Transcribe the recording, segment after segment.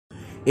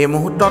এই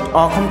মুহূৰ্তত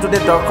অসম টুডে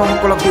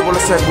দৰ্শকসকলক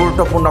দিবলৈছে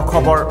গুৰুত্বপূৰ্ণ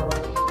খবৰ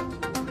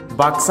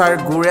বাক্সাৰ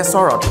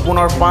গুৰেশ্বৰত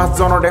পুনৰ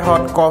 5জনৰ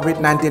দেহত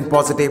কোভিড-19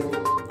 পজিটিভ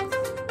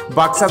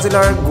বাক্সা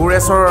জিলাৰ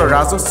গুৰেশ্বৰৰ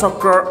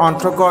ৰাজচক্ৰৰ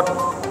অন্তৰ্গত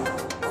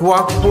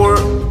হুৱাকপুৰ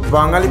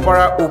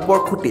বাঙালীপাৰা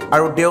উপৰখুটি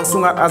আৰু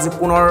দেওচুঙাত আজি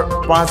পুনৰ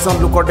 5জন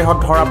লোকৰ দেহত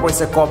ধৰা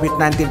পৰিছে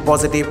কোভিড-19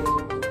 পজিটিভ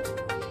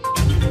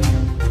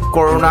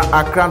কৰোনা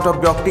আক্ৰান্ত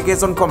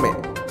ব্যক্তিকেইজন কমে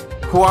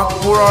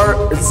হুৱাকপুৰৰ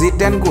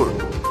জিতেনগুৰ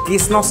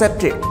কৃষ্ণ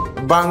চেত্ৰী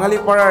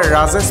বাঙালীপাৰাৰ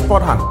ৰাজেশ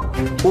প্ৰধান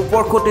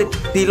উপৰখুটিত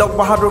তিলক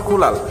বাহাদুৰ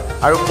খুলাল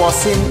আৰু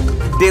পশ্চিম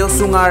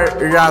দেওচুঙাৰ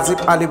ৰাজীৱ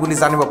আলী বুলি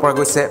জানিব পৰা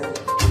গৈছে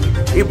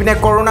ইপিনে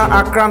কৰোনা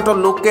আক্ৰান্ত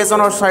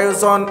লোককেইজনৰ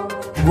 4জন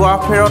গোৱা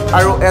ফেৰত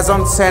আৰু এজন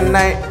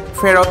চেন্নাই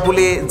ফেৰত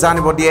বুলি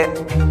জানিব দিয়ে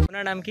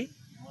আপোনাৰ নাম কি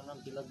মোৰ নাম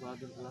তিলক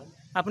বাহাদুৰ খুলাল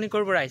আপুনি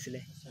ক'ৰ পৰা আহিছিলে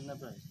চেন্নাই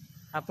পৰা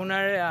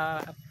আপোনাৰ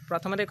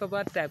প্ৰথমতে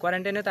ক'বাত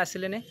কোৱাৰেণ্টাইনত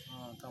আছিলে নে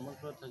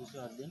কামৰপুৰত থাকিছো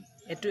 8 দিন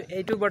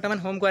এইটো বৰ্তমান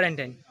হোম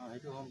কোৱাৰেণ্টাইন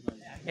এইটো হোম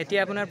কোৱাৰেণ্টাইন এতিয়া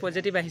আপোনাৰ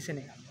পজিটিভ আহিছে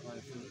নে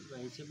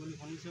আহিছে বুলি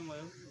শুনিছো মই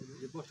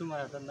ৰিপৰ্টটো মই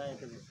হাতত নাই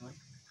এটা বৰ্তমান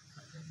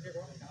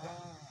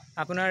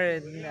আপোনাৰ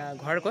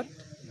ঘৰ ক'ত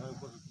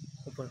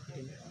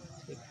উপৰখুটি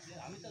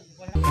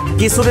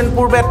কিছুদিন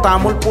পূৰ্বে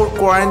তামুলপুৰ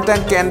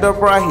কোৱাৰেণ্টাইন কেন্দ্ৰৰ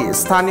পৰা আহি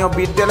স্থানীয়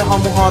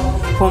বিদ্যালয়সমূহত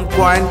হোম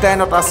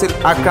কোৱাৰেণ্টাইনত আছিল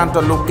আক্ৰান্ত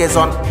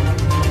লোককেইজন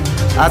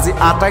আজি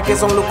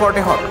আটাইকেইজন লোকৰ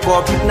দেহত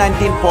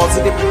কোভিড-19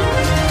 পজিটিভ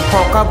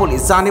থকা বুলি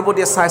জানিব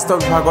দিয়ে স্বাস্থ্য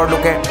বিভাগৰ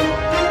লোকে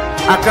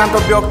আক্ৰান্ত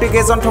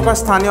ব্যক্তিকেইজন থকা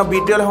স্থানীয়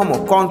বিদ্যালয়সমূহ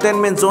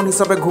কণ্টেইনমেণ্ট জোন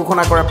হিচাপে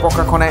ঘোষণা কৰে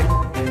প্ৰশাসনে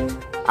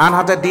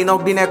আনহাতে দিনক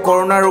দিনে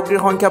কৰোনা ৰোগীৰ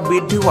সংখ্যা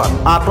বৃদ্ধি হোৱাত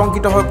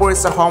আতংকিত হৈ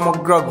পৰিছে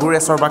সমগ্ৰ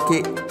গুৰেশ্বৰবাসী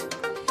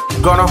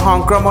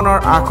গণসংক্ৰমণৰ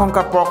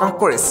আশংকা প্ৰকাশ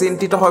কৰি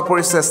চিন্তিত হৈ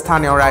পৰিছে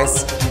স্থানীয় ৰাইজ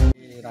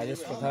ৰাজেশ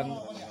প্ৰধান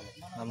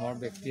নামৰ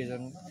ব্যক্তি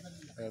এজন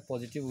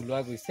পজিটিভ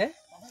ওলোৱা গৈছে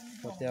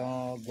তেওঁ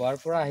গোৱাৰ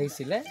পৰা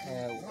আহিছিলে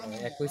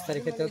 21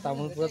 তাৰিখে তেওঁ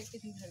তামুলপুৰত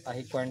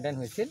আহি কোৱাৰেণ্টাইন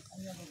হৈছিল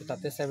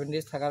তাতে 7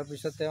 ডেজ থকাৰ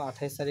পিছত তেওঁ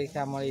 28 তাৰিখে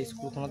আমাৰ এই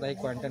স্কুলখনত আহি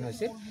কোৱাৰেণ্টাইন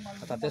হৈছিল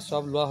তাতে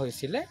সব লোৱা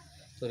হৈছিলে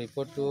তো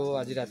ৰিপৰ্টটো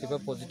আজি ৰাতিপুৱা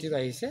পজিটিভ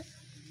আহিছে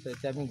তো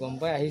এতিয়া আমি গম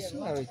পাই আহিছোঁ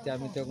আৰু এতিয়া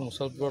আমি তেওঁক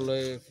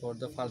মুছলপুৰলৈ ফৰ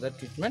দ্য ফাৰ্দাৰ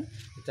ট্ৰিটমেণ্ট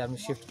এতিয়া আমি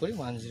শিফ্ট কৰি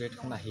 108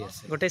 খন আহি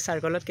আছে গোটেই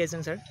চাৰ্কলত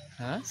কেইজন ছাৰ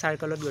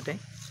চাৰ্কলত গোটেই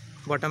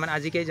বৰ্তমান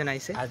আজি কেইজন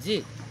আহিছে আজি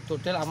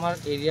টোটেল আমাৰ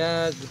এৰিয়া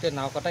গোটেই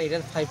নাওকাটা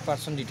এৰিয়াত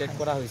 5% ডিটেক্ট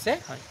কৰা হৈছে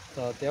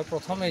তো তেওঁ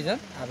প্ৰথম এজন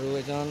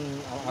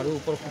আৰু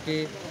উপৰখুটি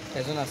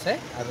এজন আছে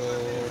আৰু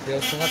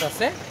দেওচুঙাত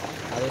আছে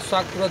আৰু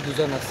চুৱাকপুৰত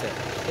 2জন আছে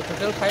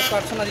টোটেল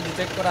 5% আজি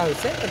ডিটেক্ট কৰা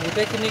হৈছে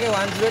গোটেইখিনিকে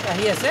 108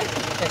 আহি আছে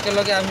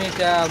একেলগে আমি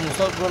এতিয়া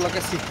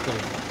মুছলপুৰলৈকে শিফ্ট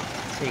কৰিম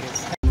ঠিক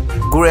আছে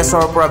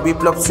গুৰেশ্বৰৰ পৰা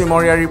বিপ্লৱ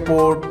চিমৰীয়া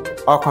ৰিপৰ্ট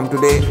অসম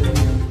টুডে